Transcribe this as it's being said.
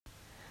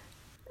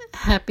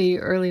Happy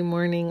early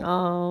morning,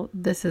 all.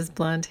 This is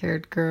Blonde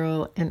Haired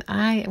Girl, and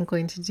I am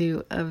going to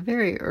do a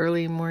very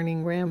early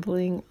morning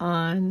rambling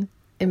on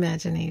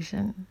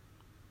imagination.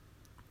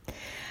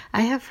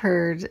 I have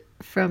heard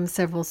from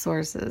several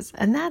sources,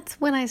 and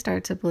that's when I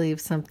start to believe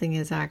something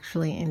is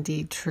actually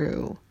indeed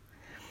true,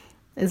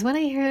 is when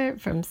I hear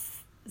it from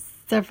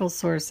several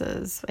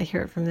sources. I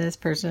hear it from this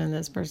person, and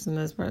this person,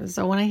 this person.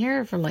 So when I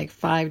hear it from like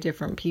 5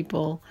 different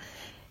people,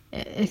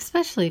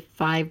 especially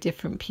 5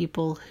 different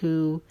people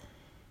who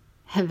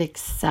have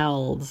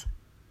excelled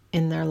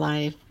in their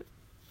life,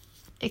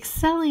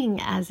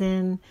 excelling as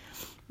in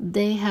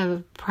they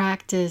have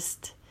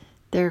practiced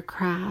their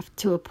craft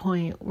to a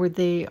point where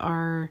they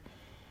are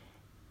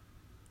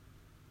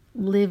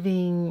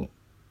living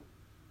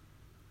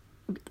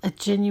a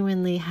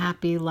genuinely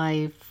happy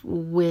life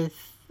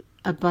with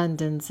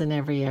abundance in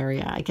every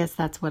area. I guess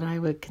that's what I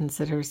would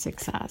consider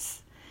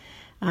success.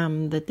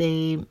 That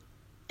they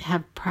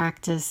have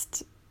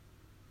practiced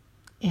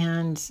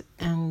and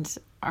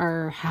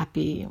are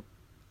happy.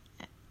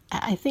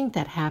 I think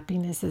that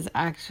happiness is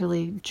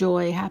actually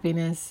joy,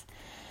 happiness,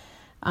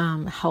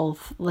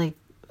 health, and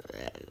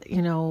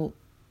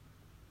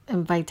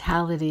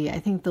vitality. I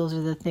think those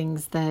are the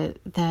things that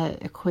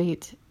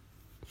equate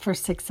for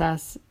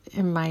success,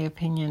 in my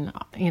opinion,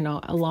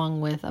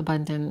 along with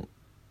abundant,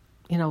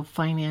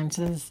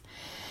 finances,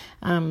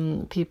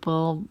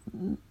 people,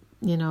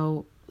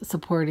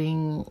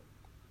 supporting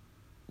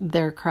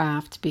their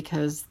craft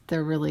because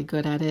they're really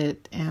good at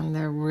it and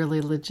they're really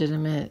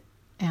legitimate,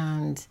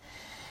 and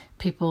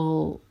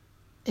people,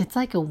 it's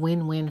like a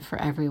win-win for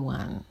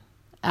everyone,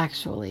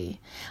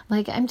 actually.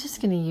 Like, I'm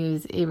just going to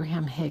use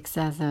Abraham Hicks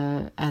as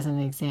an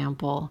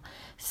example.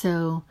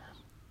 So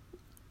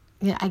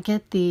yeah, I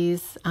get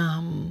these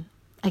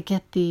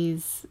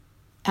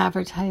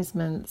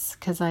advertisements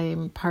because I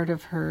am part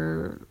of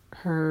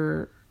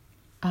her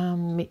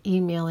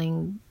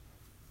emailing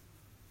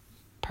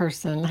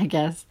person, I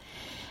guess.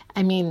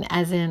 I mean,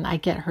 as in, I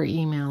get her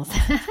emails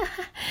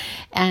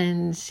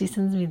and she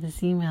sends me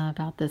this email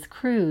about this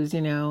cruise,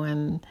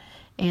 and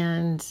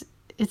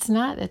it's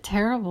not a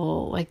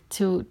terrible, like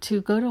to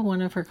go to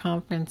one of her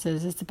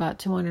conferences, it's about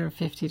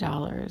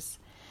 $250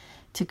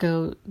 to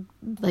go,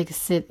 like,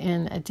 sit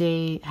in a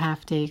day,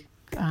 half day,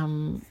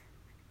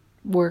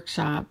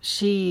 workshop.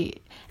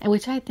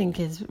 Which I think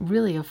is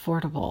really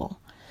affordable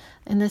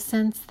in the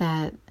sense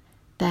that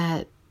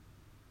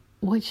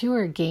what you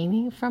are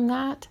gaining from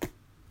that,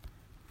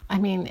 I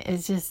mean,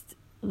 is just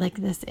like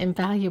this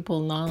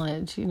invaluable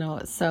knowledge,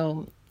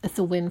 so it's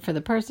a win for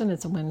the person,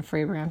 it's a win for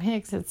Abraham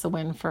Hicks, it's a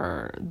win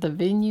for the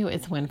venue,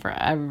 it's a win for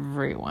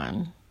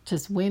everyone.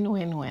 Just win,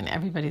 win, win.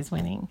 Everybody's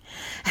winning.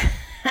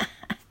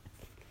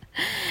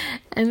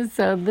 And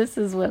so this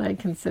is what I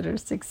consider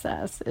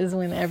success, is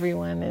when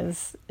everyone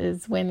is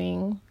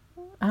winning.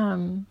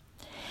 And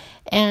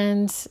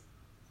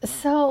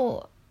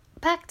so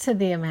back to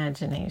the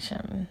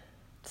imagination.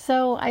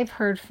 So I've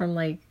heard from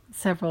like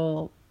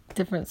several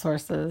different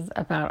sources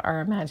about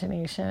our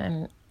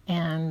imagination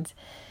and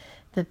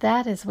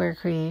that is where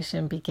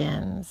creation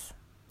begins.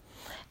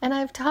 And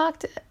I've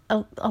talked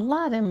a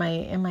lot in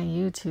my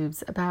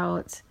YouTubes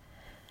about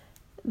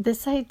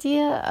this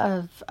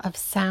idea of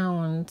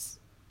sound.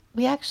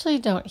 We actually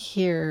don't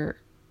hear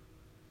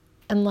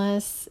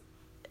unless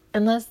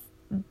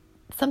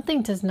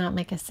something does not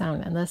make a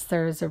sound, unless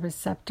there is a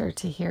receptor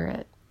to hear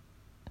it.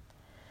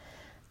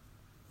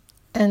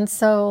 And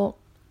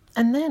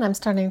then I'm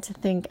starting to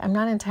think, I'm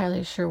not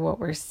entirely sure what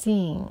we're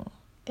seeing,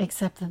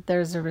 except that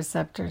there's a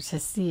receptor to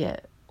see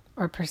it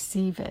or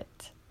perceive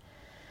it.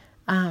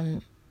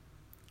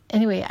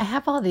 Anyway, I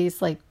have all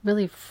these like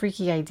really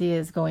freaky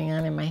ideas going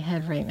on in my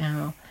head right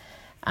now.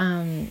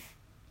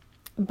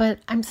 But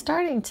I'm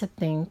starting to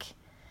think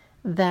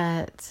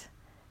that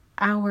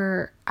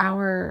our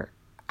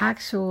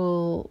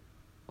actual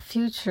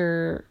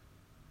future,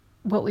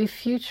 what we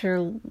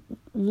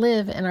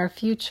live in our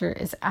future,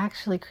 is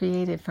actually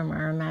created from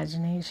our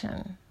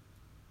imagination.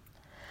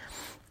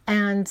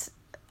 And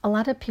a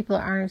lot of people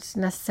aren't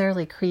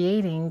necessarily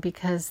creating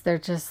because they're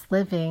just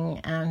living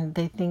and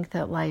they think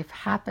that life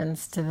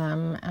happens to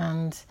them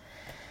and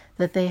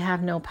that they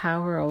have no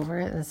power over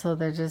it. And so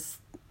they're just,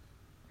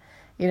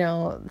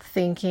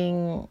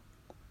 thinking,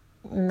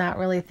 not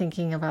really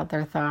thinking about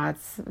their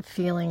thoughts,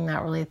 feeling,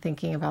 not really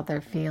thinking about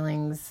their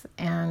feelings,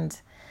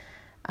 and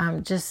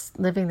just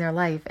living their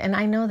life. And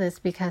I know this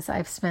because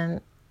I've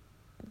spent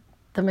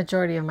the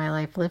majority of my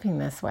life living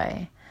this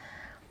way.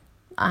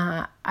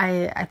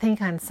 I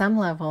think on some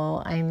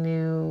level I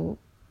knew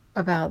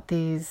about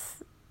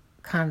these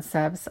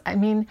concepts. I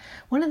mean,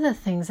 one of the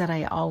things that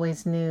I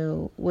always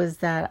knew was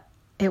that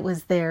it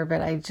was there,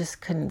 but I just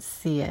couldn't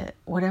see it,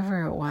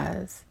 whatever it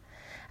was.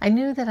 I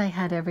knew that I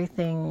had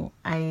everything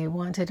I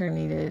wanted or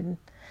needed.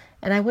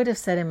 And I would have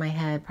said in my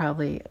head,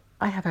 probably,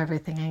 I have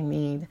everything I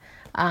need.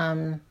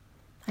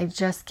 I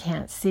just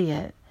can't see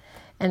it.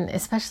 And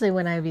especially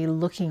when I'd be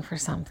looking for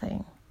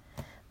something.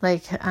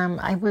 Like,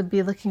 I would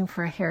be looking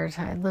for a hair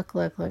tie, look,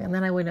 and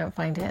then I wouldn't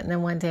find it. And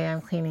then one day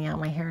I'm cleaning out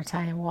my hair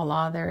tie, and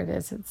voila, there it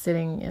is. It's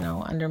sitting,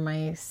 under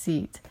my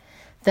seat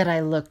that I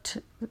looked,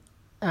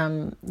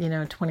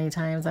 20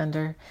 times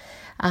under.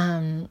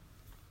 And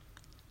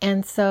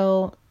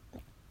so,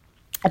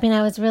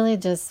 I was really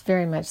just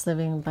very much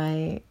living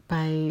by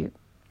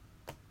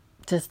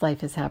just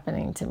life is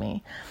happening to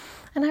me.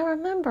 And I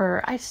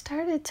remember I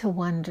started to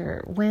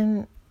wonder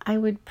when I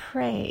would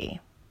pray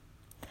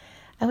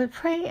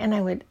and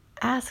I would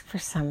ask for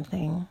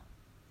something,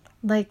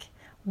 like,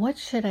 what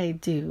should I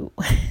do?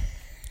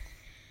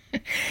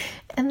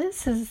 And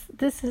this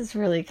is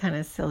really kind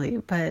of silly,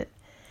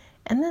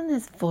 and then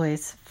this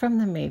voice from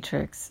the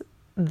Matrix,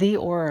 the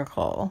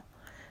Oracle,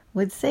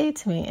 would say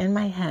to me in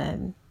my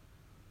head,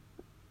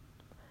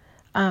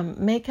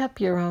 make up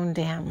your own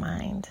damn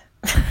mind.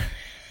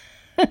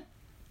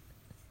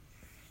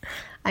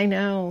 I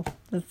know,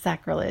 it's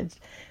sacrilege.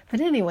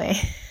 But anyway,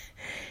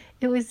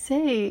 it would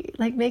say,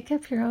 like, make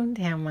up your own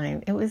damn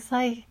mind. It was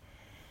like,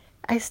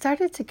 I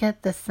started to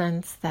get the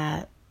sense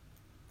that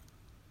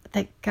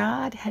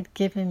God had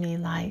given me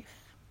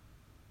life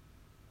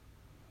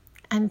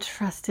and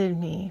trusted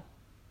me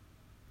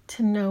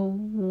to know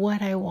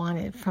what I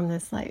wanted from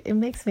this life. It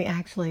makes me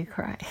actually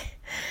cry.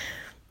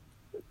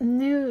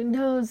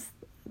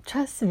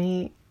 Trust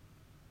me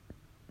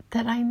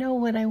that I know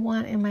what I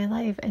want in my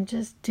life, and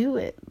just do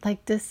it.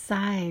 Like,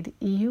 decide.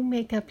 You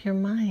make up your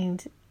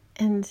mind,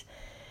 and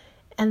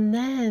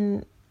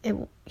then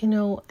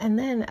and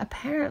then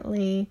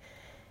apparently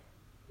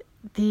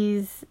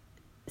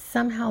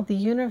somehow the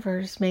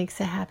universe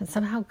makes it happen.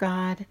 Somehow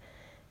God,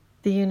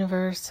 the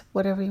universe,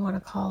 whatever you want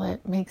to call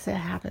it, makes it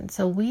happen.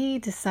 So we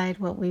decide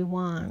what we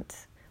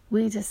want.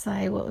 We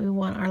decide what we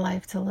want our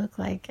life to look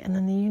like, and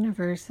then the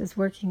universe is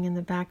working in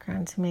the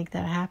background to make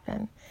that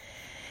happen.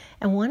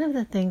 And one of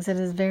the things that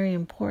is very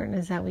important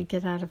is that we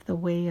get out of the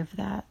way of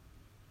that,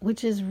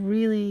 which is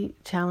really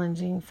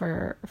challenging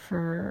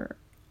for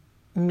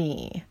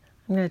me.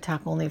 I'm going to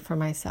talk only for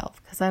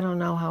myself, because I don't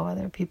know how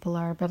other people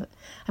are, but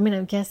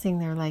I'm guessing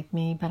they're like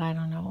me, but I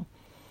don't know.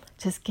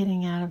 Just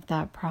getting out of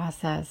that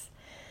process.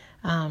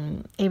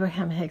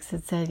 Abraham Hicks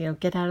had said,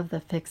 get out of the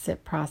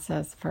fix-it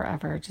process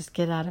forever. Just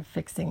get out of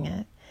fixing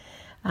it.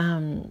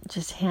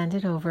 Just hand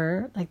it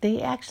over. Like,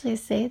 they actually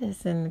say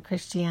this in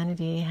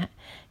Christianity.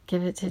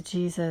 Give it to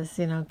Jesus,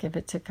 give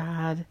it to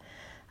God.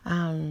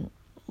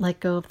 Let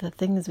go of the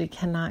things we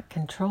cannot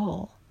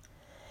control.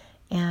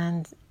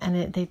 And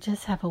they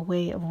just have a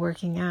way of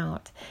working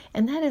out.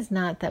 And that is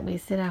not that we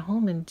sit at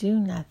home and do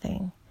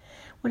nothing.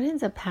 What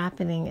ends up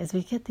happening is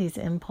we get these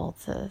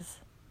impulses.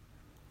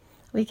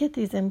 We get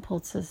these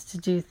impulses to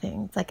do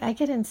things. Like, I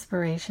get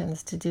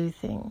inspirations to do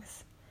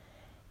things,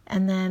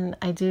 and then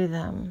I do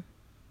them.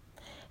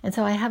 And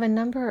so I have a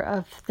number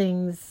of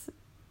things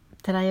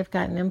that I have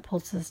gotten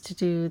impulses to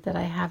do that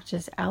I have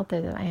just out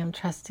there, that I am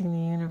trusting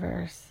the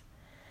universe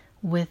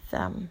with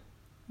them.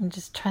 I'm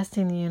just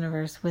trusting the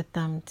universe with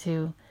them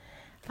to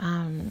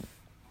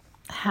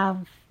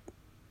have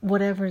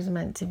whatever is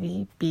meant to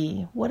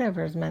be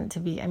whatever is meant to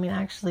be.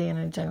 Actually, in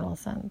a general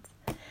sense.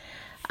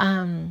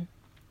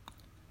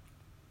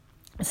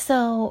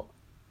 So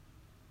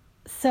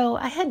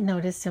I had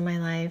noticed in my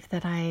life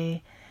that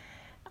I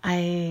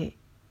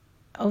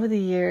over the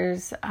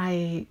years,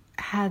 I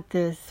had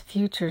this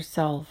future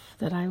self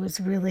that I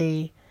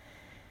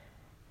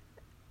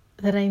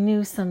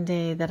knew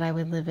someday that I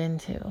would live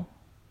into.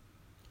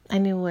 I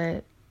knew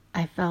what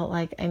I felt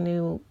like. I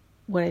knew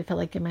what I felt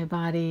like in my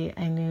body.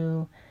 I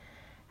knew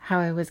how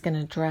I was going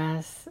to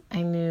dress.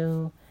 I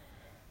knew,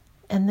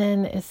 and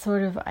then I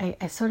sort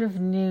of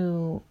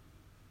knew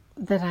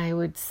that I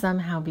would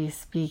somehow be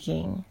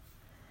speaking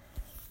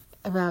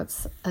about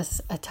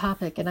a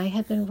topic. And I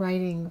had been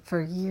writing for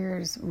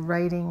years,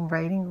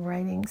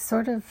 writing,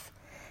 sort of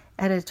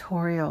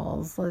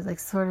editorials, like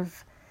sort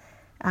of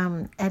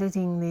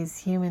editing these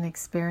human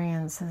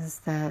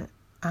experiences that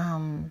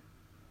I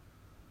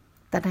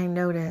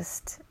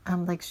noticed,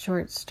 like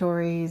short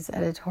stories,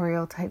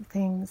 editorial type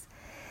things.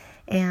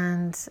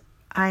 And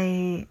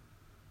I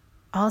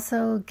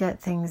also get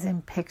things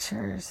in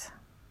pictures.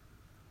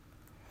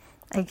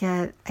 I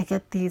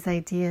get these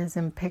ideas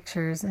in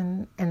pictures,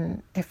 and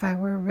if I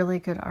were a really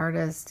good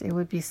artist, it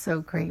would be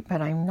so great,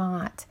 but I'm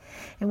not.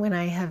 And when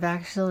I have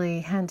actually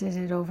handed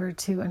it over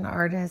to an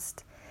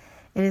artist,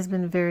 it has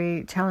been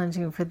very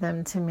challenging for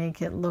them to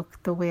make it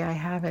look the way I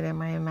have it in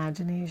my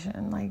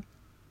imagination, like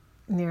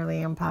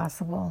nearly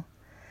impossible.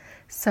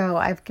 So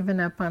I've given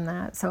up on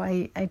that. So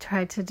I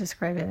try to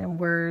describe it in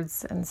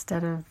words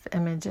instead of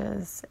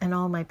images, and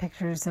all my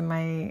pictures in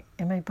my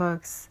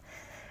books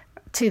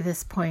to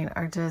this point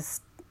are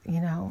just,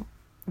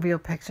 real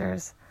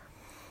pictures.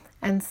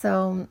 And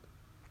so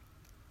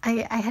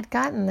I had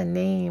gotten the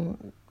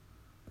name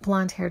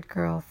Blonde-Haired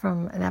Girl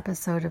from an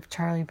episode of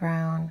Charlie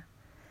Brown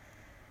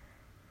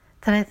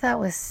that I thought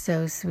was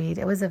so sweet.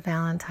 It was a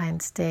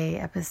Valentine's Day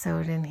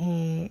episode, and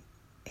he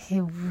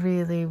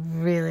really,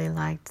 really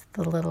liked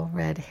the little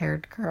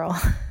red-haired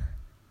girl.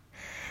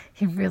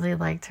 He really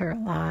liked her a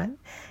lot.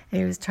 And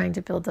he was trying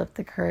to build up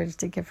the courage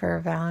to give her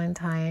a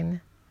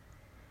Valentine.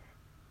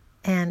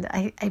 And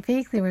I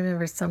vaguely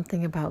remember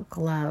something about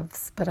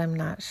gloves, but I'm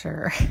not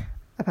sure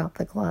about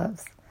the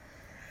gloves.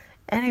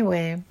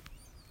 Anyway,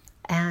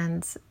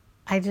 and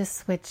I just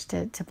switched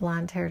it to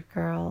blonde-haired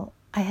girl.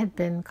 I had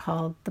been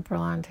called the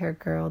blonde-haired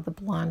girl, the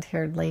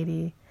blonde-haired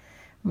lady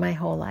my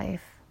whole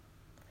life.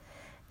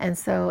 And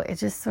so it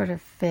just sort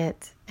of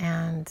fit,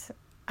 and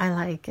I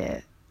like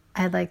it.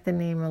 I like the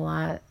name a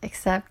lot,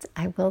 except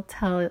I will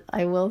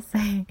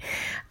say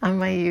on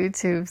my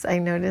YouTubes, I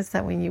noticed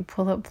that when you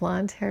pull up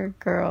blonde-haired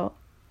girl,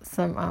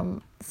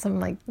 some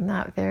like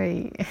not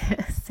very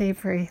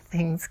savory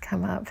things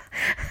come up.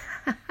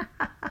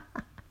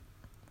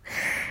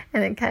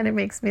 And it kind of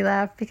makes me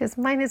laugh because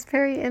mine is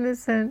very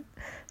innocent.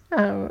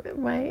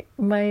 My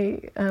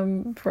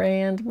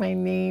brand, my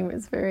name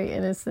is very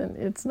innocent.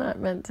 It's not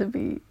meant to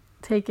be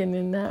taken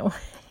in that way.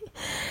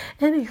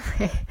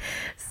 Anyway,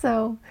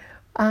 so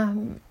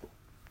I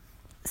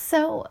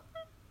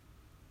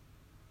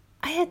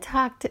had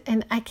talked,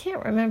 and I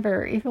can't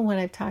remember even what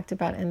I've talked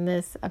about in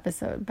this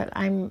episode, but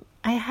I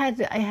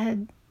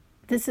had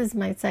this is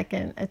my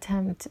second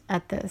attempt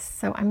at this.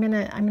 So I'm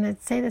gonna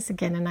say this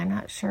again, and I'm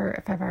not sure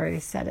if I've already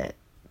said it,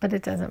 but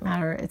it doesn't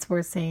matter. It's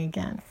worth saying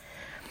again.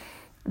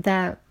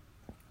 That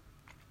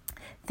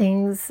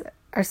things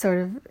are sort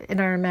of in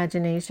our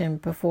imagination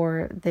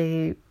before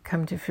they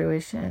come to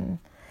fruition.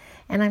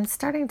 And I'm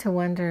starting to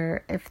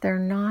wonder if they're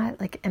not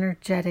like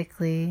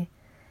energetically,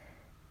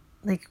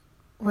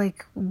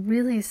 like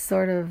really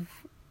sort of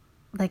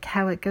like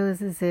how it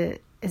goes is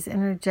it is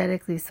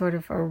energetically sort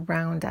of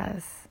around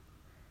us,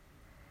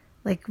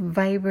 like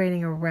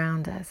vibrating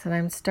around us. And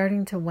I'm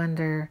starting to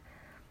wonder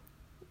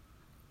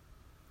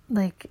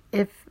like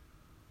if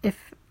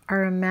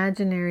our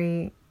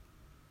imaginary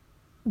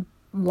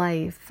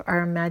life,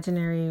 our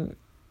imaginary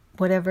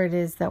whatever it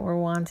is that we're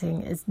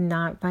wanting is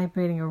not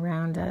vibrating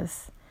around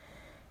us,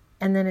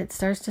 and then it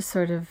starts to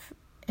sort of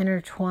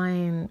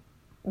intertwine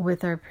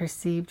with our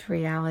perceived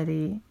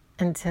reality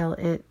until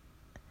it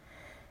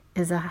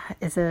is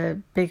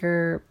a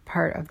bigger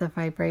part of the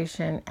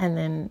vibration, and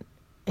then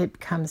it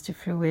comes to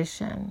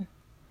fruition.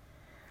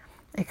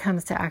 It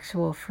comes to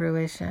actual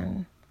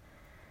fruition.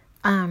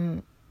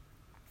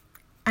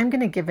 I'm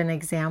going to give an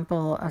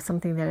example of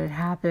something that had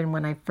happened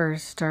when I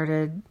first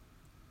started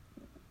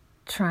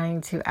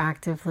trying to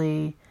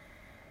actively,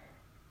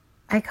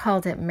 I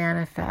called it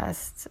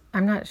manifest.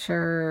 I'm not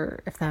sure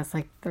if that's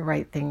like the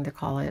right thing to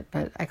call it,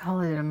 but I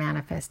call it a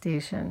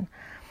manifestation.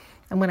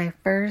 And when I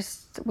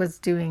first was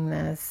doing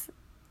this,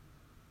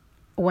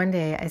 one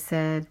day I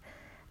said,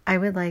 I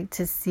would like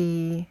to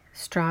see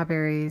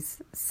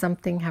strawberries,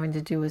 something having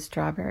to do with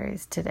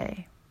strawberries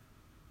today.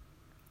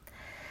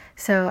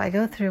 So I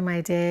go through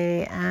my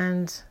day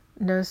and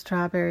no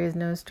strawberries.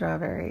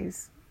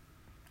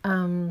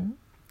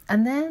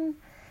 And then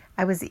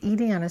I was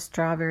eating on a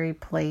strawberry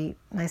plate,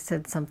 and I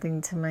said something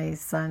to my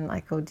son,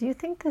 like, oh, do you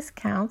think this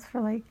counts for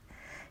like,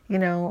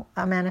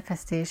 a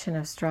manifestation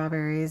of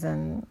strawberries?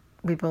 And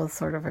we both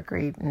sort of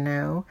agreed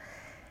no.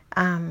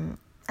 And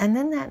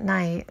then that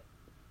night,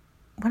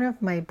 one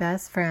of my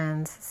best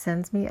friends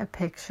sends me a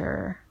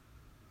picture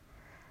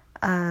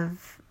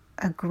of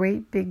a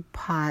great big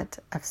pot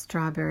of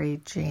strawberry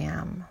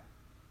jam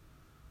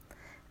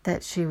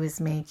that she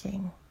was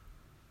making.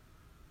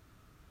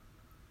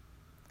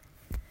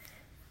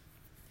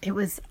 It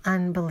was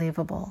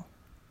unbelievable.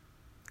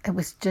 It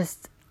was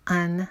just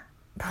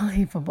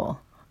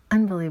unbelievable.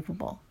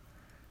 Unbelievable.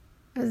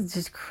 It was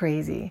just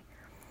crazy.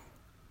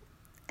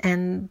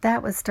 And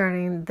that was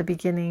starting the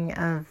beginning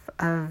of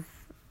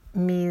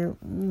me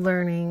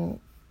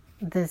learning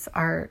this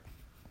art.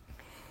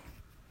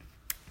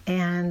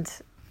 And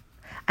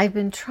I've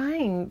been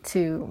trying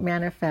to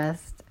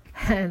manifest,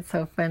 it's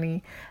so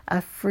funny,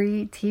 a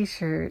free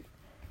t-shirt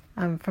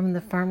from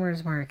the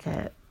farmer's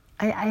market.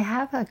 I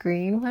have a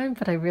green one,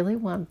 but I really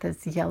want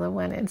this yellow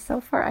one. And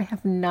so far I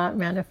have not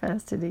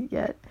manifested it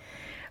yet.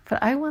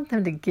 But I want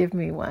them to give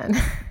me one.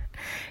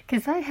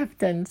 Because I have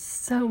done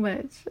so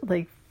much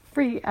like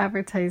free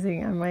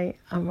advertising on my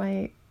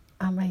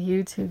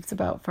YouTubes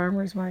about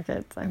farmers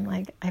markets. I'm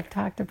like, I've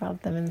talked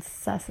about them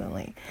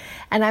incessantly,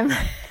 and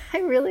I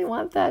really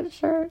want that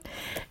shirt,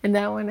 and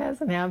that one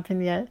hasn't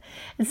happened yet.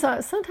 And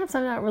so sometimes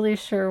I'm not really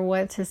sure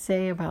what to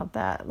say about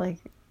that. Like,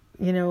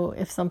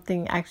 if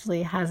something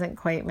actually hasn't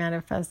quite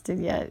manifested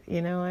yet,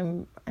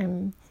 I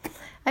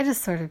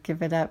just sort of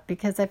give it up,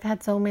 because I've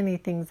had so many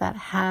things that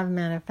have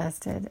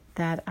manifested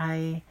that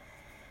I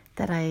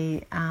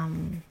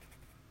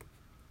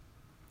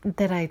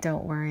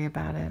don't worry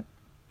about it.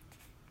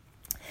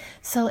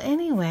 So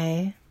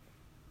anyway,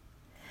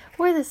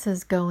 where this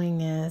is going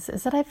is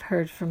that I've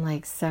heard from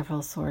like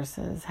several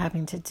sources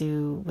having to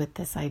do with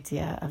this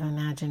idea of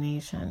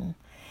imagination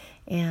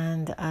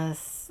and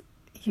us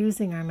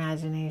using our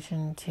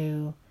imagination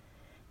to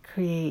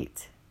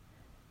create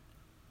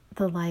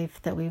the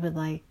life that we would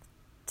like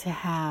to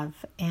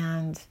have.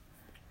 And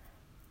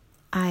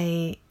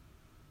I've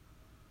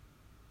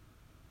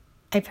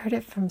heard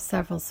it from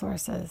several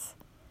sources.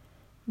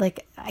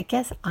 Like, I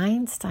guess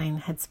Einstein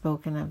had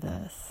spoken of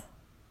this.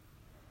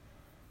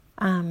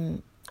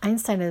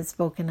 Einstein had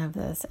spoken of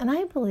this, and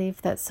I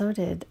believe that so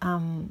did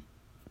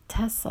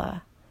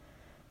Tesla.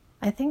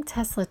 I think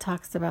Tesla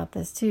talks about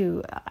this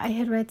too. I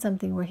had read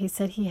something where he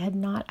said he had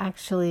not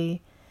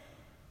actually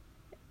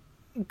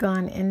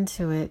gone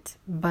into it,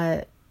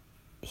 but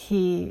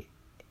he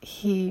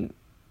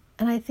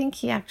and I think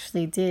he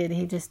actually did.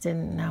 He just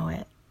didn't know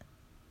it.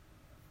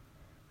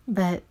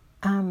 But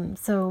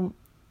so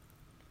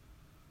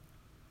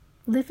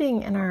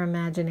living in our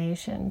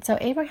imagination. So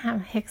Abraham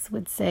Hicks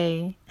would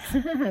say,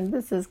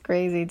 this is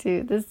crazy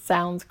too. This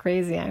sounds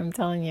crazy, I'm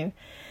telling you,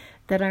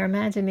 that our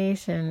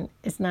imagination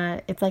is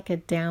not, it's like a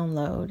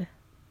download.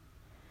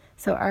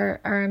 So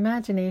our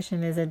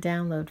imagination is a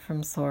download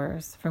from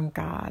Source, from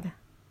God.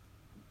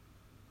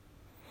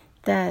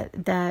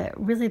 That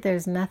really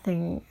there's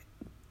nothing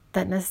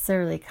that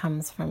necessarily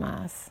comes from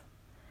us.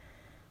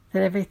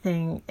 That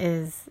everything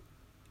is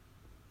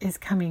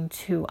coming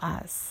to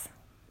us.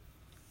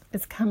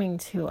 It's coming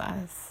to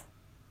us.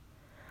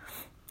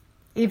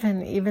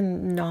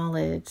 Even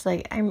knowledge,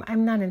 like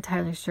I'm not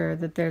entirely sure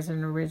that there's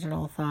an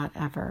original thought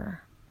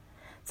ever.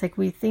 It's like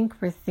we think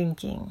we're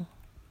thinking.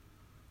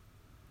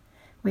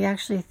 We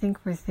actually think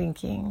we're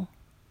thinking.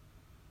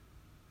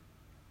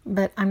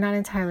 But I'm not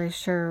entirely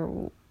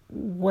sure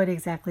what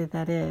exactly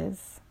that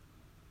is.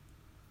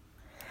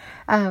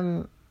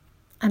 And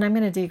I'm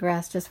going to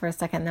digress just for a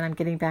second, then I'm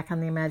getting back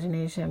on the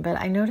imagination. But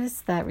I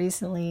noticed that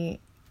recently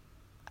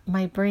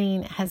my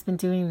brain has been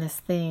doing this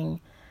thing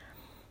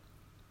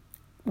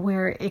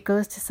where it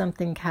goes to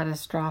something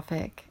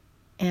catastrophic,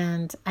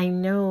 and I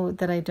know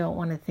that I don't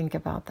want to think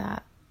about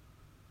that.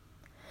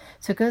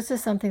 So it goes to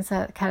something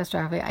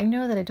catastrophic. I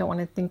know that I don't want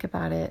to think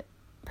about it,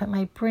 but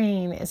my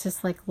brain is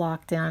just like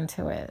locked down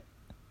to it.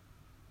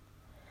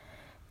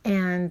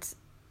 And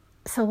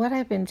so what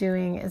I've been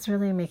doing is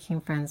really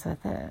making friends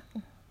with it.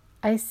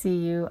 I see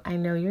you. I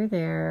know you're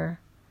there.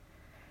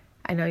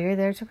 I know you're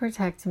there to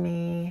protect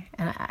me.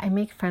 And I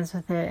make friends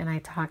with it, and I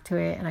talk to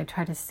it, and I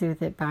try to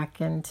soothe it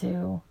back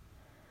into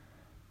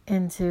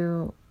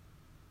that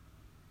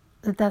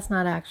that's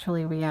not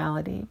actually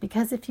reality.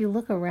 Because if you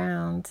really look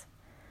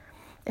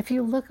around, and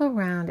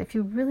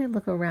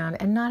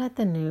not at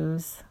the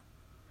news,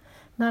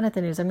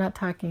 I'm not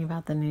talking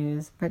about the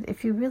news, but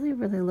if you really,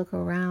 really look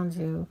around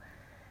you,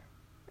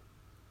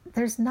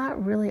 there's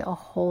not really a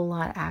whole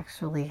lot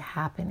actually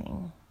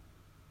happening.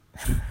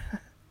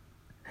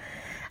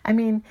 I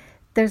mean,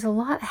 there's a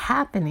lot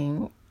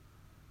happening,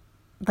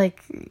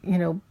 like,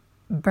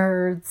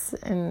 birds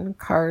and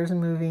cars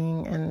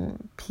moving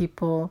and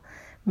people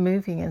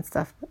moving and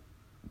stuff.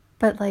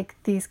 But like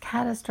these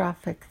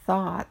catastrophic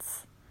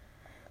thoughts,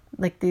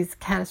 like this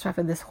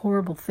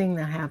horrible thing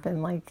that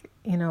happened, like,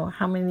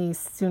 how many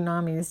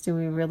tsunamis do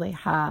we really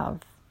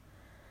have?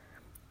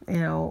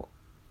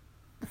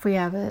 If we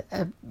have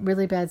a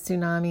really bad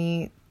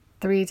tsunami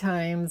 3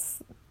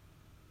 times,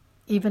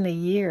 even a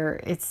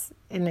year, it's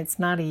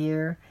not a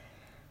year.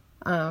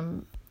 I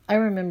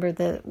remember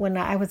that when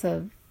I was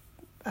a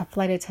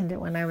flight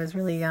attendant when I was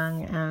really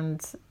young,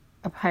 and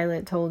a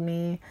pilot told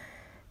me,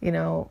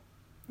 you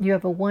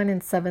have a 1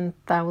 in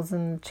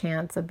 7,000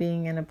 chance of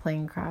being in a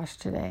plane crash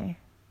today.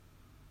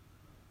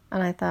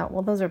 And I thought,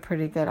 well, those are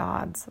pretty good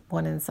odds,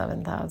 1 in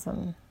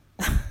 7,000.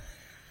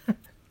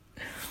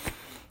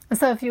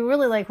 So if you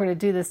really were to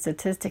do the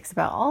statistics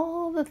about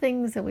all the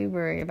things that we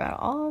worry about,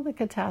 all the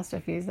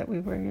catastrophes that we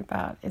worry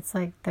about, it's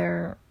like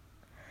the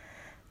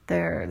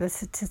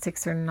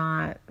statistics are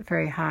not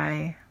very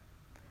high.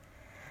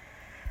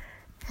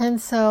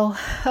 And so,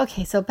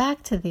 okay, so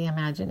back to the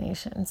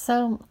imagination.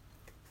 So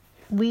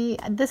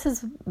this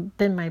has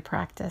been my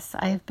practice.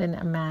 I have been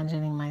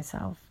imagining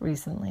myself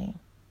recently.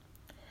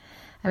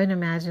 I've been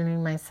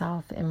imagining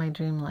myself in my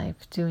dream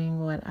life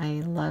doing what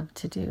I love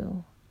to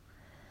do.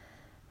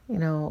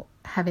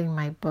 Having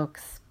my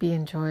books be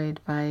enjoyed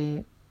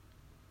by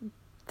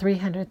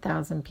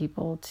 300,000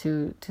 people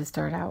to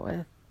start out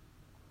with.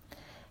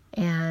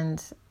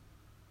 And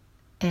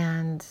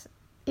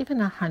even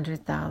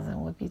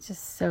 100,000 would be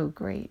just so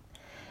great.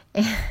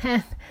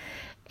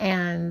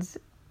 And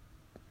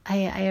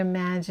I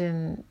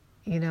imagine,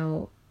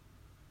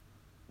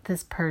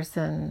 this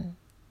person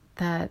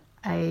that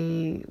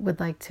I would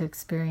like to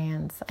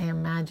experience. I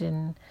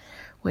imagine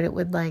what it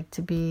would like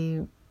to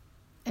be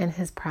in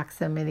his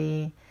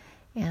proximity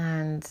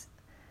and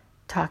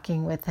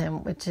talking with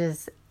him, which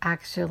is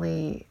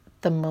actually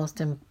the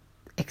most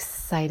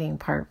exciting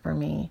part for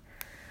me.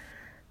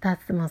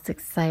 That's the most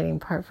exciting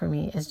part for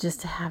me, is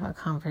just to have a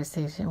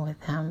conversation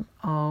with him.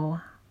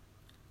 Oh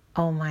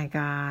my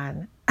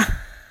God.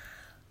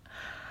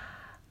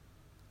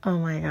 Oh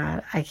my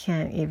God. I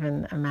can't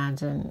even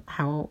imagine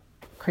how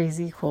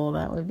crazy cool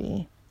that would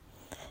be.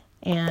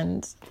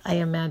 And I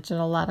imagine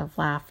a lot of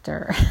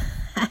laughter.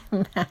 I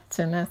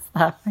imagine us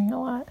laughing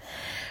a lot.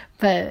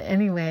 But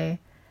anyway,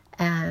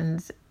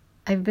 and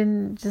I've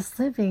been just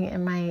living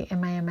in my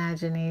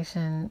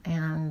imagination,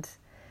 and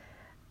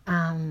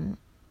I'm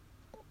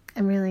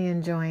really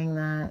enjoying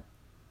that.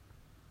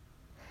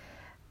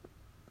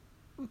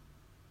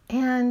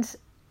 And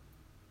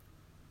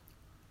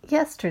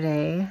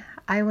yesterday,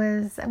 I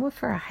went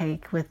for a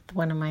hike with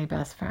one of my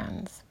best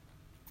friends.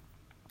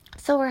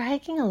 So we're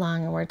hiking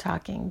along and we're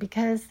talking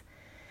because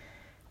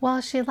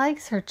while she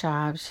likes her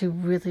job, she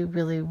really,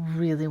 really,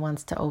 really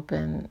wants to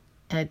open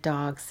a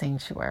dog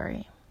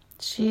sanctuary.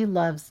 She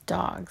loves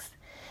dogs.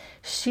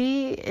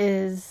 She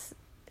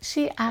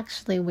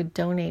actually would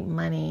donate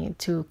money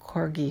to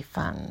corgi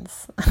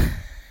funds.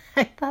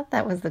 I thought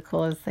that was the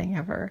coolest thing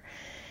ever.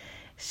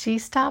 She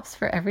stops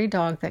for every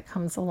dog that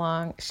comes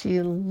along.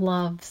 She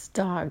loves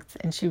dogs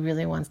and she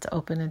really wants to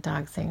open a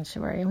dog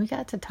sanctuary. And we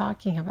got to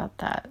talking about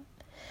that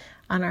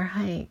on our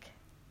hike.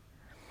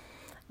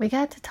 We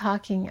got to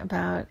talking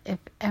about if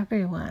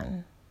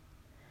everyone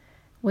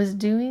was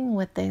doing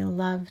what they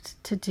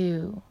loved to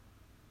do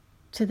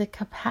to the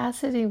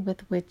capacity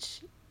with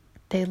which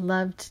they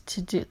loved to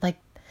do, like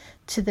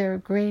to their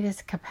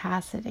greatest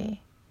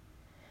capacity.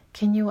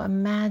 Can you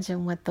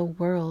imagine what the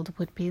world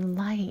would be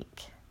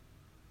like?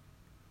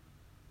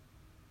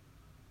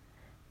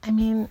 I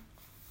mean,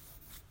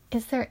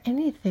 is there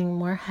anything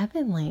more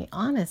heavenly,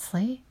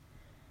 honestly?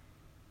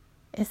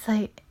 It's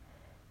like,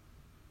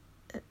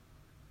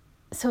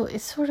 so it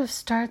sort of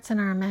starts in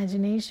our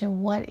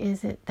imagination. What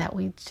is it that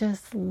we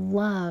just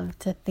love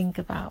to think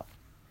about?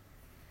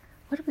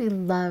 What do we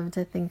love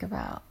to think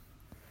about?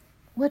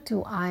 What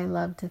do I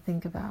love to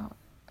think about?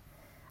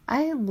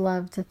 I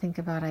love to think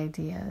about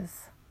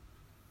ideas.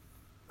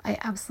 I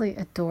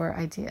absolutely adore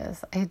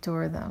ideas. I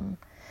adore them.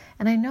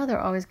 And I know they're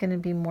always going to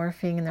be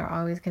morphing and they're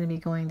always going to be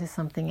going to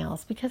something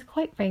else. Because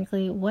quite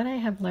frankly, what I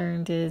have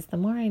learned is the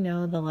more I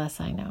know, the less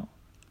I know.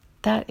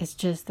 That is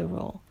just the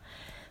rule.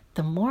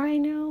 The more I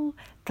know,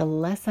 the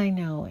less I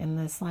know in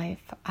this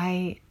life.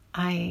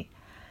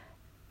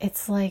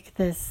 It's like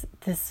this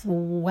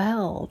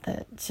well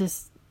that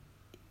just,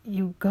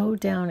 you go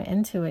down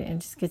into it and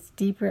just gets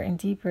deeper and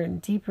deeper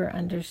and deeper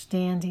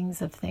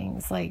understandings of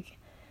things. Like,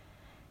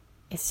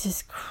 it's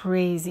just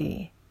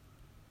crazy.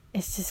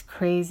 It's just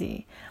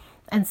crazy.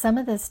 And some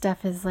of this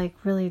stuff is like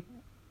really,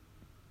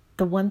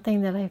 the one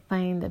thing that I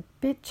find a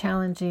bit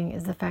challenging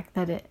is the fact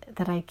that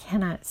I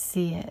cannot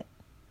see it.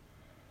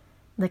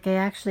 Like I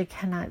actually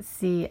cannot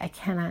see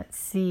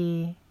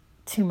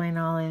to my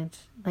knowledge,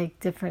 like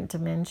different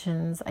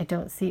dimensions. I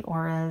don't see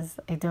auras.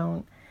 I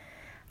don't,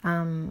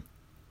 and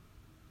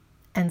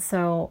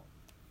so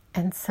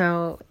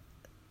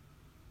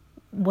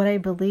what I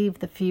believe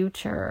the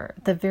future,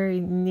 the very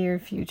near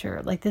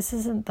future, like this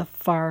isn't the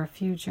far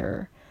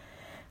future,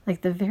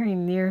 like the very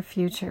near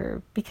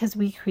future, because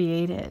we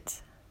create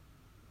it.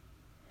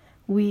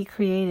 We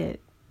create it.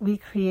 We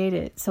create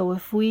it. So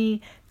if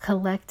we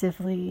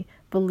collectively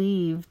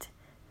believed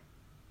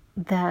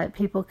that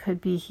people could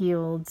be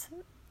healed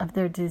of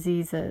their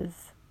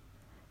diseases,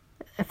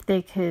 if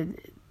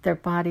their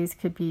bodies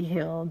could be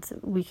healed,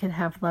 we could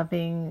have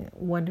loving,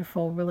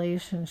 wonderful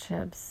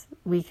relationships.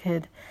 We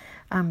could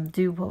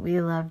do what we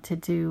love to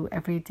do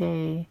every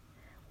day.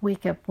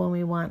 Wake up when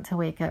we want to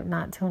wake up,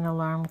 not to an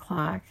alarm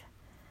clock.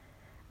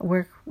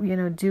 Work,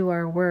 do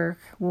our work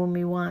when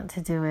we want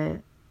to do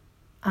it.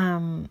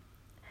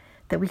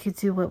 That we could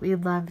do what we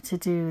love to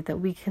do, that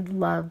we could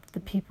love the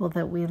people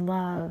that we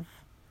love,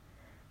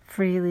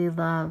 freely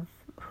love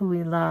who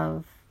we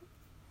love,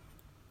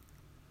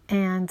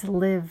 and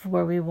live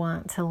where we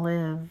want to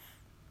live.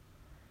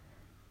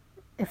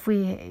 If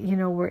we,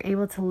 we're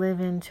able to live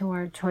into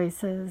our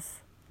choices,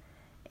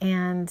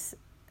 and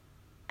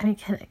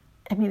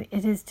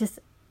it is just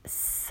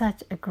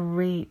such a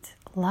great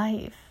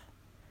life.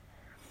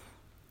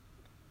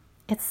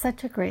 It's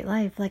such a great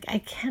life. Like, I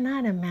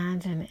cannot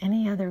imagine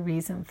any other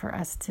reason for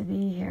us to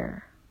be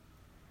here.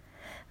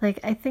 Like,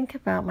 I think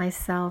about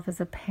myself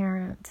as a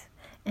parent,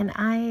 and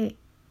I'm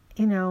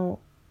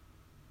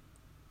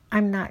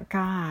not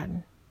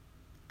God.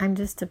 I'm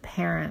just a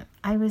parent.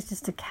 I was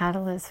just a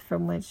catalyst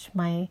from which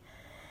my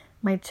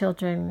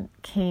children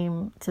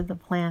came to the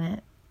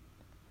planet.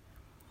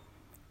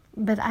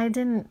 But I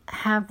didn't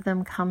have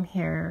them come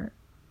here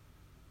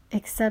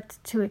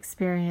except to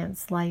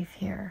experience life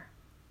here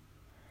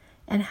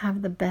and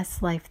have the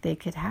best life they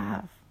could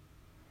have.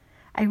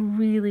 I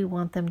really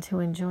want them to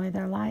enjoy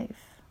their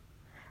life.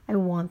 I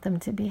want them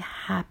to be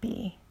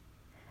happy.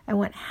 I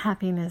want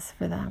happiness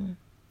for them.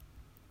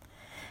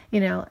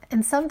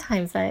 And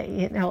sometimes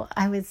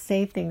I would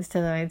say things to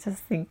them. I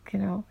just think,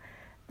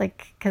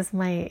 because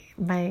one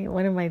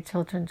of my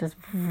children just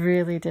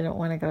really didn't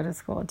want to go to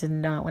school, did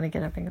not want to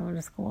get up and go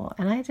to school.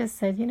 And I just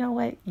said, you know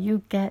what?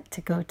 You get to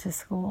go to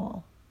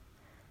school.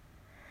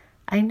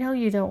 I know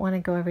you don't want to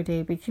go every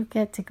day, but you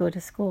get to go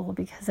to school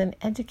because an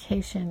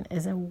education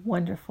is a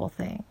wonderful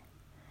thing.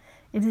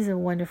 It is a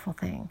wonderful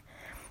thing.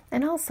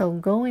 And also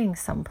going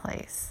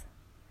someplace,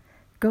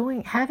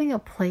 having a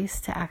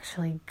place to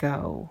actually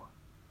go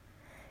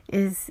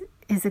is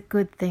a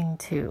good thing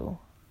too.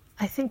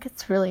 I think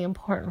it's really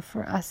important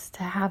for us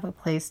to have a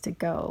place to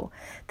go.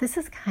 This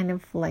is kind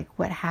of like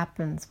what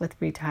happens with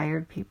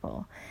retired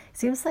people. It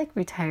seems like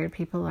retired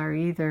people are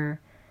either,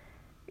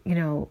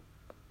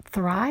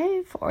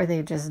 thrive or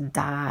they just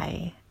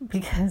die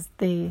because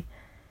they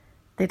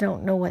they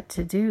don't know what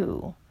to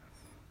do.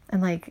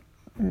 And like,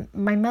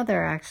 my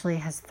mother actually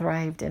has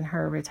thrived in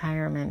her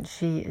retirement.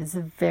 She is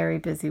a very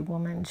busy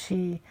woman.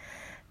 She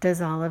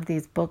does all of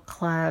these book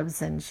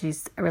clubs, and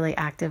she's really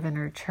active in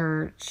her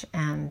church,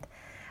 and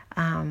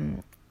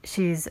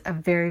she's a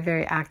very,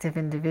 very active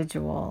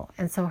individual.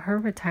 And so her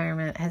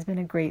retirement has been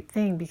a great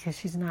thing because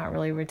she's not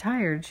really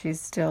retired. She's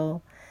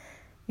still,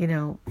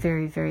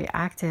 very, very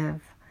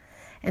active.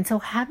 And so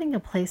having a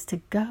place to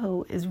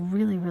go is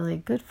really, really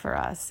good for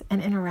us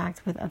and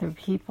interact with other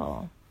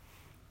people.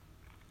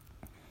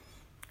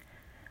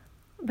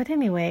 But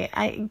anyway,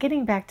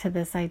 getting back to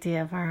this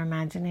idea of our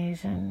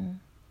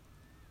imagination,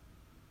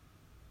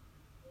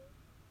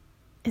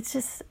 it's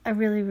just a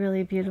really,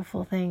 really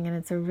beautiful thing, and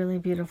it's a really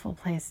beautiful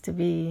place to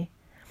be.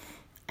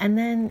 And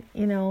then,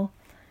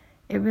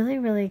 it really,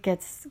 really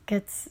gets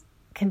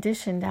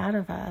conditioned out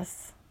of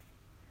us.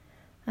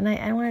 And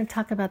I want to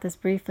talk about this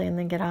briefly and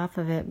then get off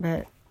of it,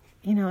 but,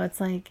 it's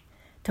like,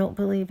 don't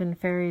believe in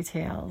fairy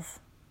tales.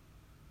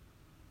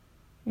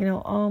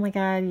 Oh my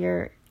God,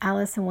 you're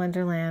Alice in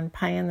Wonderland,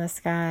 pie in the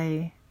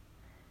sky.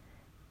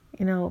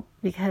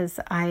 Because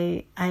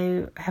I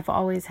have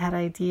always had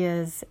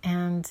ideas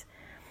and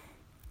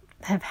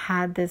have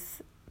had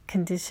this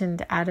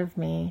conditioned out of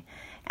me.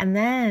 And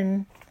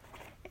then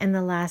in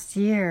the last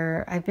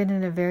year, I've been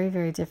in a very,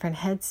 very different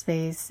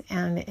headspace,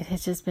 and it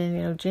has just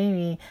been,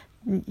 Jamie,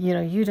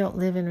 you don't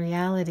live in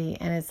reality.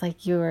 And it's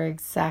like, you are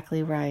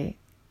exactly right.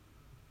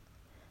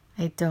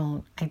 I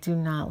do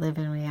not live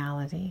in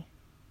reality.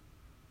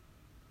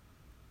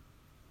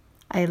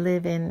 I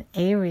live in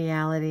a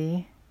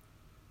reality.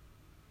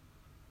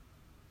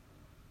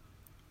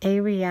 A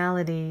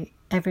reality,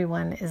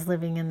 everyone is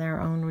living in their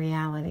own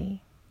reality.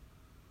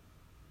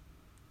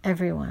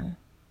 Everyone.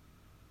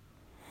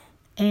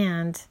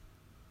 And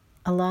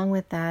along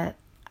with that,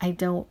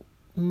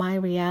 my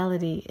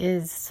reality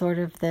is sort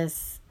of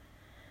this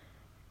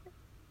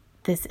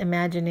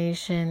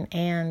imagination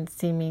and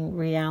seeming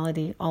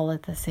reality all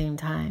at the same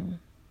time.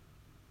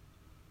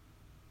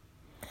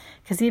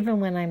 Because even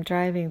when I'm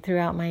driving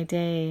throughout my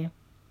day,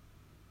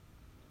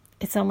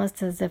 it's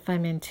almost as if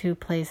I'm in two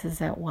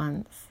places at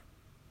once.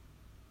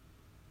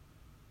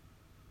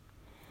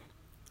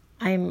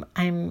 I'm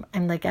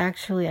like,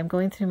 actually, I'm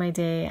going through my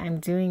day, I'm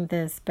doing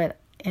this, but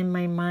in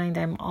my mind,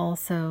 I'm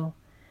also,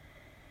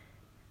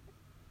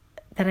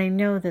 that I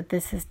know that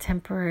this is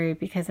temporary,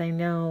 because I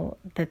know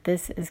that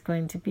this is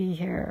going to be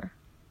here.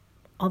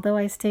 Although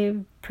I stay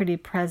pretty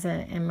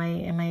present in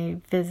my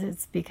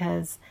visits,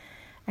 because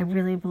I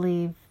really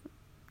believe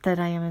that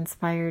I am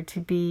inspired to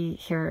be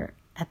here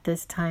at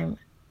this time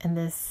in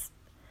this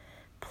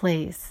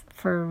place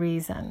for a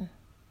reason.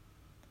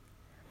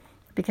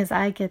 Because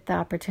I get the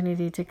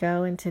opportunity to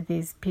go into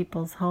these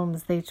people's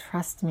homes. They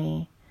trust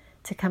me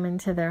to come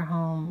into their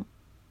home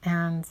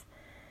and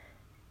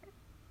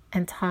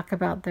talk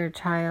about their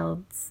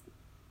child's,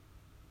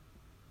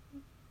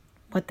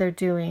 what they're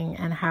doing,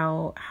 and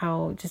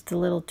how just a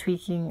little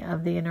tweaking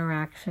of the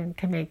interaction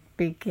can make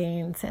big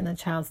gains in a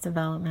child's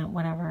development,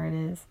 whatever it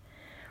is.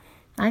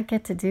 I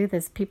get to do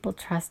this. People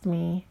trust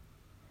me.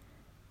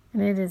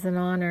 And it is an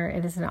honor.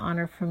 It is an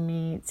honor for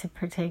me to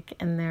partake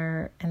in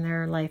their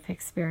life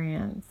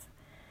experience.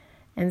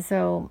 And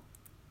so,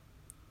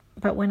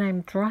 but when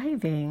I'm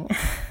driving,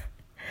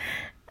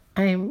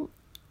 I'm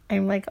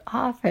like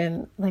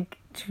often like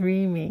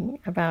dreaming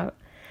about,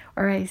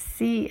 or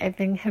I've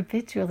been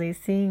habitually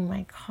seeing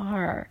my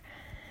car.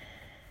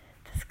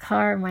 This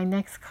car, my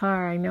next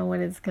car, I know what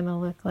it's going to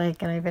look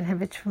like, and I've been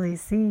habitually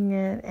seeing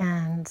it,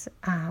 and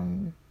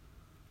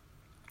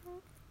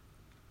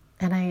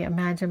I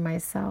imagine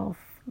myself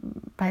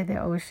by the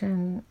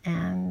ocean,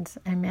 and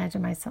I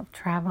imagine myself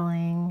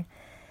traveling.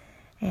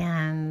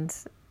 And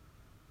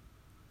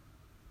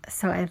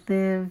so I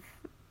live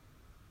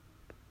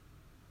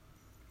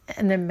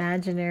an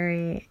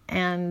imaginary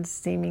and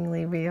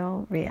seemingly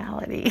real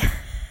reality.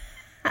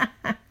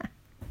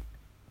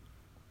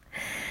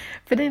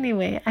 But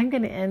anyway, I'm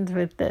going to end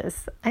with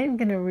this. I'm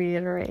going to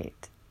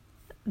reiterate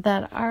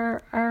that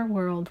our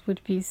world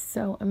would be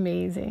so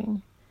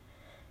amazing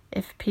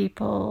if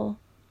people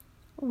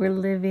were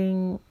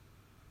living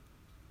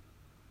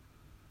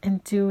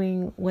and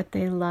doing what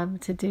they love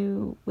to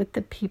do with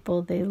the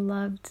people they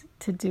loved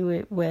to do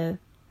it with,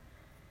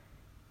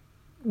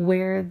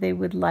 where they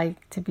would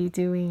like to be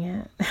doing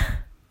it.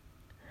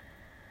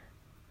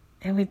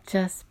 It would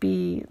just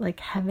be like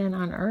heaven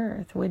on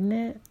earth, wouldn't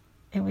it?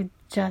 It would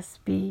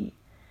just be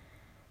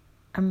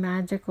a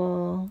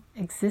magical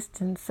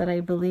existence that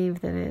I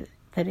believe that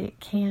it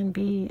can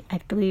be. I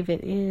believe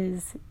it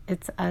is.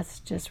 It's us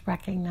just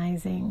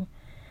recognizing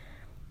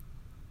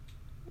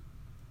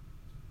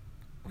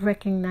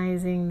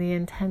the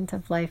intent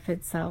of life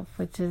itself,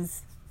 which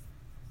is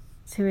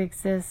to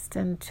exist,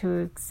 and to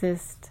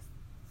exist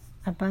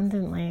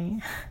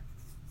abundantly.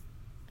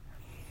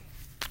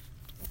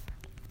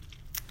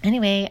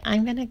 Anyway,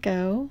 I'm going to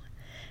go.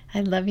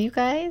 I love you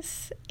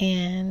guys,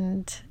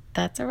 and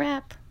that's a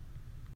wrap.